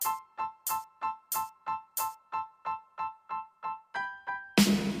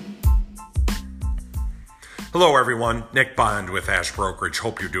Hello everyone, Nick Bond with Ash Brokerage.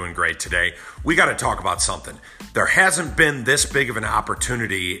 Hope you're doing great today. We got to talk about something. There hasn't been this big of an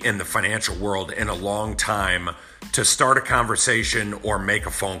opportunity in the financial world in a long time to start a conversation or make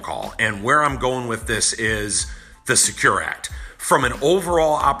a phone call. And where I'm going with this is the Secure Act. From an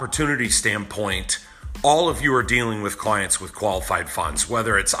overall opportunity standpoint, all of you are dealing with clients with qualified funds,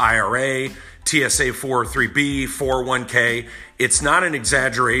 whether it's IRA, TSA 403B, 401k. It's not an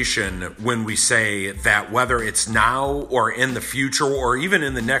exaggeration when we say that whether it's now or in the future or even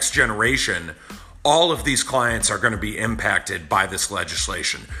in the next generation, all of these clients are going to be impacted by this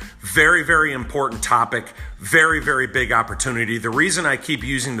legislation. Very, very important topic, very, very big opportunity. The reason I keep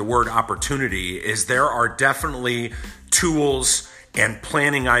using the word opportunity is there are definitely tools and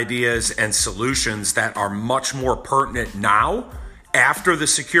planning ideas and solutions that are much more pertinent now after the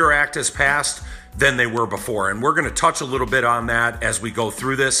Secure Act has passed than they were before. And we're going to touch a little bit on that as we go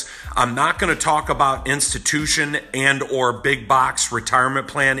through this. I'm not going to talk about institution and or big box retirement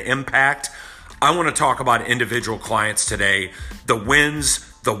plan impact. I want to talk about individual clients today, the wins,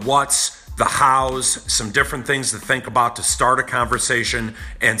 the whats, the hows, some different things to think about to start a conversation,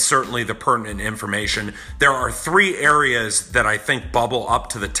 and certainly the pertinent information. There are three areas that I think bubble up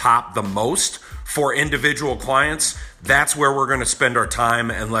to the top the most for individual clients. That's where we're going to spend our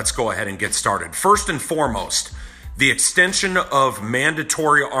time, and let's go ahead and get started. First and foremost, the extension of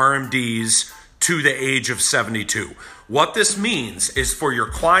mandatory RMDs to the age of 72. What this means is for your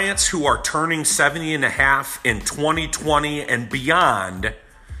clients who are turning 70 and a half in 2020 and beyond,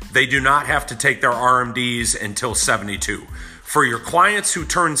 they do not have to take their RMDs until 72. For your clients who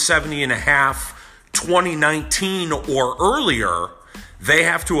turn 70 and a half 2019 or earlier, they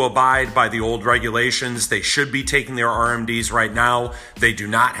have to abide by the old regulations. They should be taking their RMDs right now. They do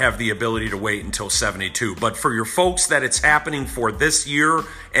not have the ability to wait until 72. But for your folks that it's happening for this year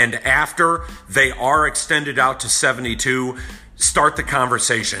and after, they are extended out to 72. Start the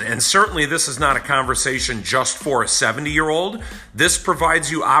conversation. And certainly this is not a conversation just for a 70-year-old. This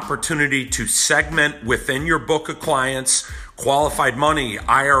provides you opportunity to segment within your book of clients, qualified money,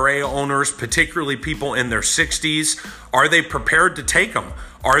 IRA owners, particularly people in their 60s. Are they prepared to take them?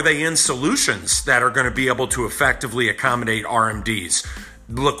 Are they in solutions that are going to be able to effectively accommodate RMDs?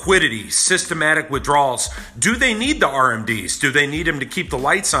 Liquidity, systematic withdrawals. Do they need the RMDs? Do they need them to keep the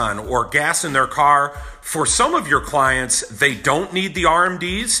lights on or gas in their car? For some of your clients, they don't need the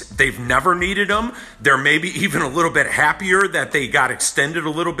RMDs. They've never needed them. They're maybe even a little bit happier that they got extended a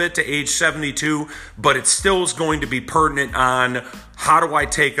little bit to age 72, but it still is going to be pertinent on how do I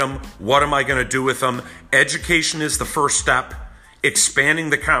take them? What am I going to do with them? Education is the first step. Expanding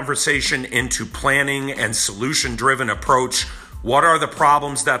the conversation into planning and solution-driven approach. What are the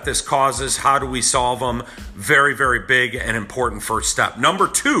problems that this causes? How do we solve them? Very, very big and important first step. Number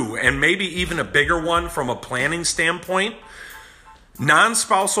two, and maybe even a bigger one from a planning standpoint,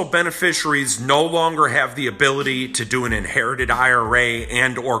 non-spousal beneficiaries no longer have the ability to do an inherited IRA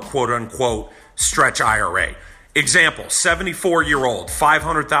and or quote unquote stretch IRA. Example, 74-year-old,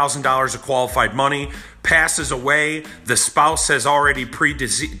 $500,000 of qualified money, passes away. The spouse has already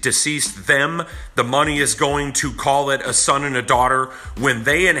predeceased them. The money is going to call it a son and a daughter. When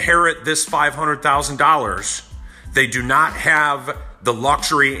they inherit this $500,000, they do not have the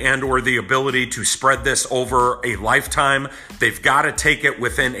luxury and or the ability to spread this over a lifetime. They've got to take it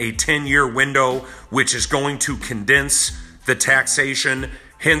within a 10-year window, which is going to condense the taxation,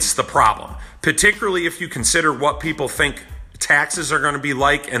 hence the problem. Particularly if you consider what people think taxes are going to be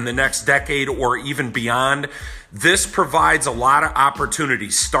like in the next decade or even beyond. This provides a lot of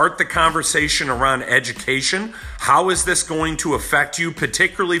opportunities. Start the conversation around education. How is this going to affect you,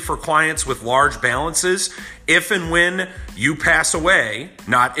 particularly for clients with large balances? If and when you pass away,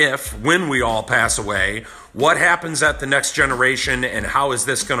 not if, when we all pass away, what happens at the next generation and how is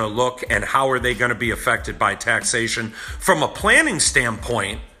this going to look and how are they going to be affected by taxation? From a planning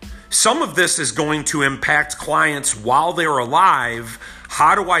standpoint, some of this is going to impact clients while they're alive.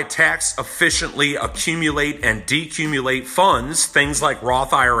 How do I tax efficiently accumulate and decumulate funds, things like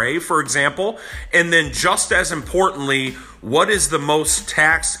Roth IRA, for example? And then just as importantly, what is the most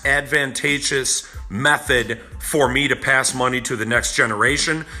tax advantageous method for me to pass money to the next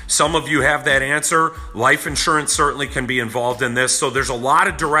generation? Some of you have that answer. Life insurance certainly can be involved in this. So there's a lot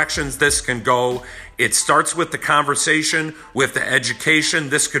of directions this can go. It starts with the conversation, with the education.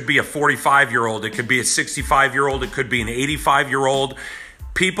 This could be a 45-year-old. It could be a 65-year-old. It could be an 85-year-old.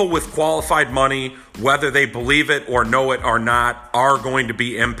 People with qualified money, whether they believe it or know it or not, are going to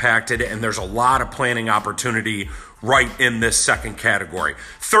be impacted, and there's a lot of planning opportunity right in this second category.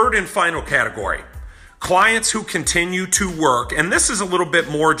 Third and final category, Clients who continue to work, and this is a little bit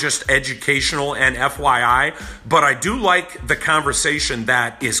more just educational and FYI, but I do like the conversation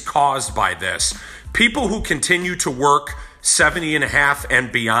that is caused by this. People who continue to work 70 and a half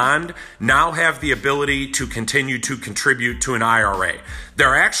and beyond now have the ability to continue to contribute to an IRA.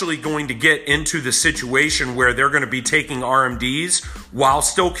 They're actually going to get into the situation where they're going to be taking RMDs while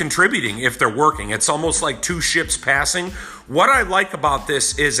still contributing if they're working. It's almost like two ships passing. What I like about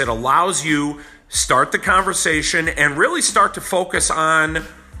this is it allows you start the conversation and really start to focus on,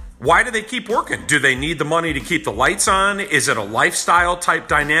 why do they keep working? Do they need the money to keep the lights on? Is it a lifestyle type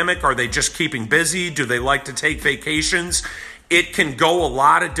dynamic? Are they just keeping busy? Do they like to take vacations? It can go a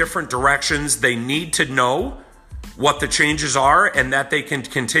lot of different directions. They need to know what the changes are and that they can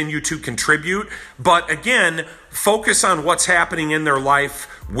continue to contribute. But again, focus on what's happening in their life,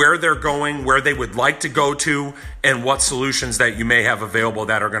 where they're going, where they would like to go to, and what solutions that you may have available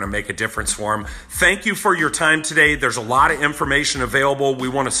that are going to make a difference for them. Thank you for your time today. There's a lot of information available. We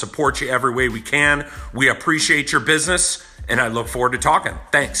want to support you every way we can. We appreciate your business, and I look forward to talking.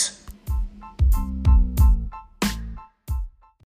 Thanks.